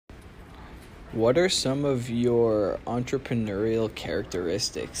What are some of your entrepreneurial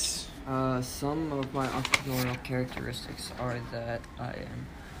characteristics? Some of my entrepreneurial characteristics are that I am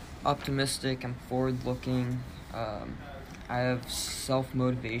optimistic, I'm forward-looking, I have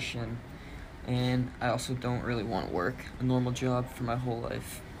self-motivation, and I also don't really want to work a normal job for my whole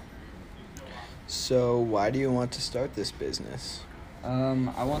life. So, why do you want to start this business?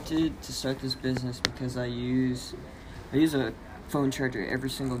 I wanted to start this business because I use a phone charger every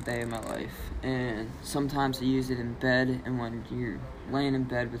single day of my life, and sometimes I use it in bed, and when you're laying in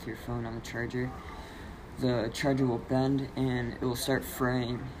bed with your phone on the charger will bend and it will start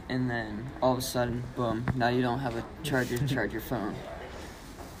fraying, and then all of a sudden, boom, now you don't have a charger to charge your phone.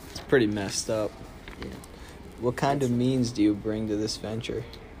 It's pretty messed up. Yeah. What kind of means do you bring to this venture?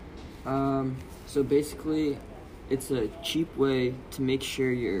 So basically, it's a cheap way to make sure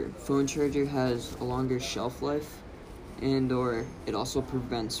your phone charger has a longer shelf life, and or it also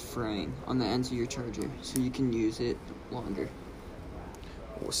prevents fraying on the ends of your charger, so you can use it longer.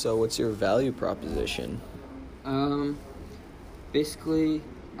 So, what's your value proposition? Basically,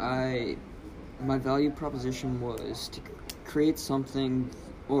 my value proposition was to create something,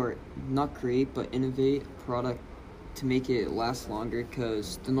 or not create, but innovate a product to make it last longer,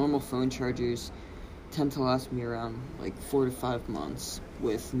 because the normal phone chargers tend to last me around like 4 to 5 months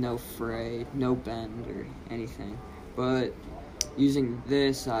with no fray, no bend or anything. But using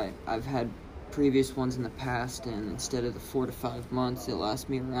this, I've had previous ones in the past, and instead of the 4 to 5 months, it lasts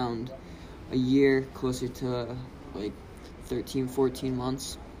me around a year, closer to like 13, 14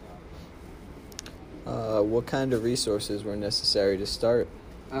 months. What kind of resources were necessary to start?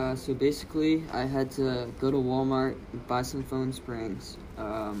 So basically, I had to go to Walmart, buy some phone springs,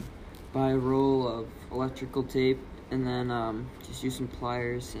 buy a roll of electrical tape, and then just use some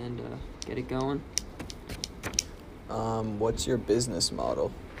pliers and get it going. What's your business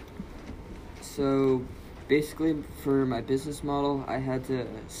model? So basically, for my business model, I had to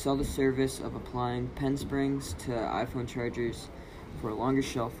sell the service of applying pen springs to iPhone chargers for a longer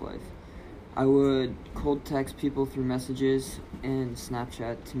shelf life. I would cold text people through messages and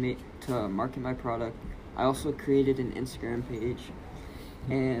Snapchat to market my product. I also created an Instagram page,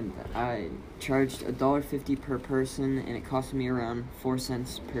 and I charged $1.50 per person, and it cost me around 4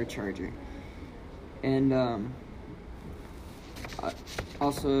 cents per charger. And I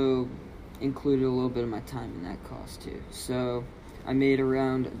also included a little bit of my time in that cost too. So I made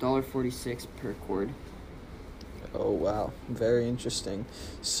around $1.46 per cord. Oh, wow. Very interesting.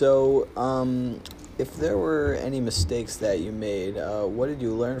 So, if there were any mistakes that you made, what did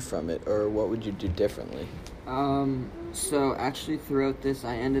you learn from it, or what would you do differently? So actually throughout this,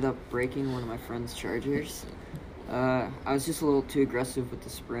 I ended up breaking one of my friend's chargers. I was just a little too aggressive with the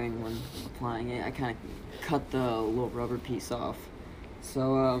spring when applying it. I kind of cut the little rubber piece off.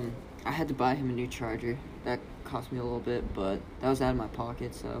 So, I had to buy him a new charger. That cost me a little bit, but that was out of my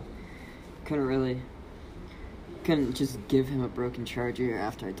pocket, so couldn't just give him a broken charger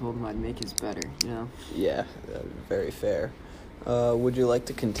after I told him I'd make his better, you know? Yeah, very fair. Would you like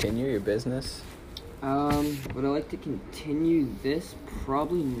to continue your business? Would I like to continue this?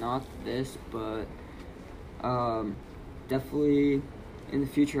 Probably not this, but definitely in the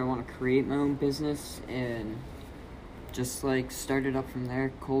future I want to create my own business and just like start it up from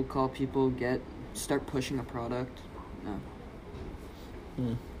there, cold call people, start pushing a product.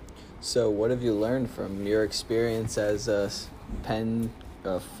 No. So, what have you learned from your experience as a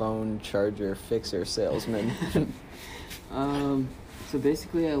phone charger fixer salesman? So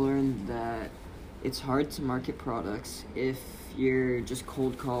basically I learned that it's hard to market products if you're just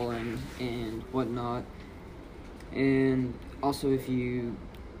cold calling and whatnot. And also if you,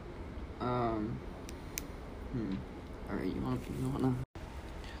 alright, you wanna?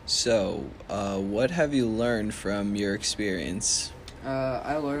 So, what have you learned from your experience?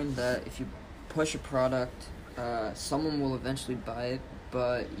 I learned that if you push a product, someone will eventually buy it,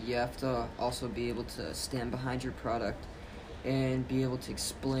 but you have to also be able to stand behind your product and be able to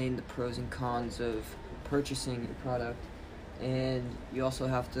explain the pros and cons of purchasing your product. And you also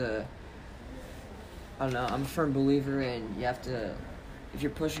have to, I'm a firm believer in if you're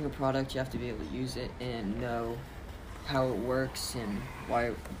pushing a product, you have to be able to use it and know how it works and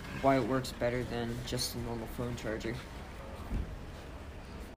why it works better than just a normal phone charger.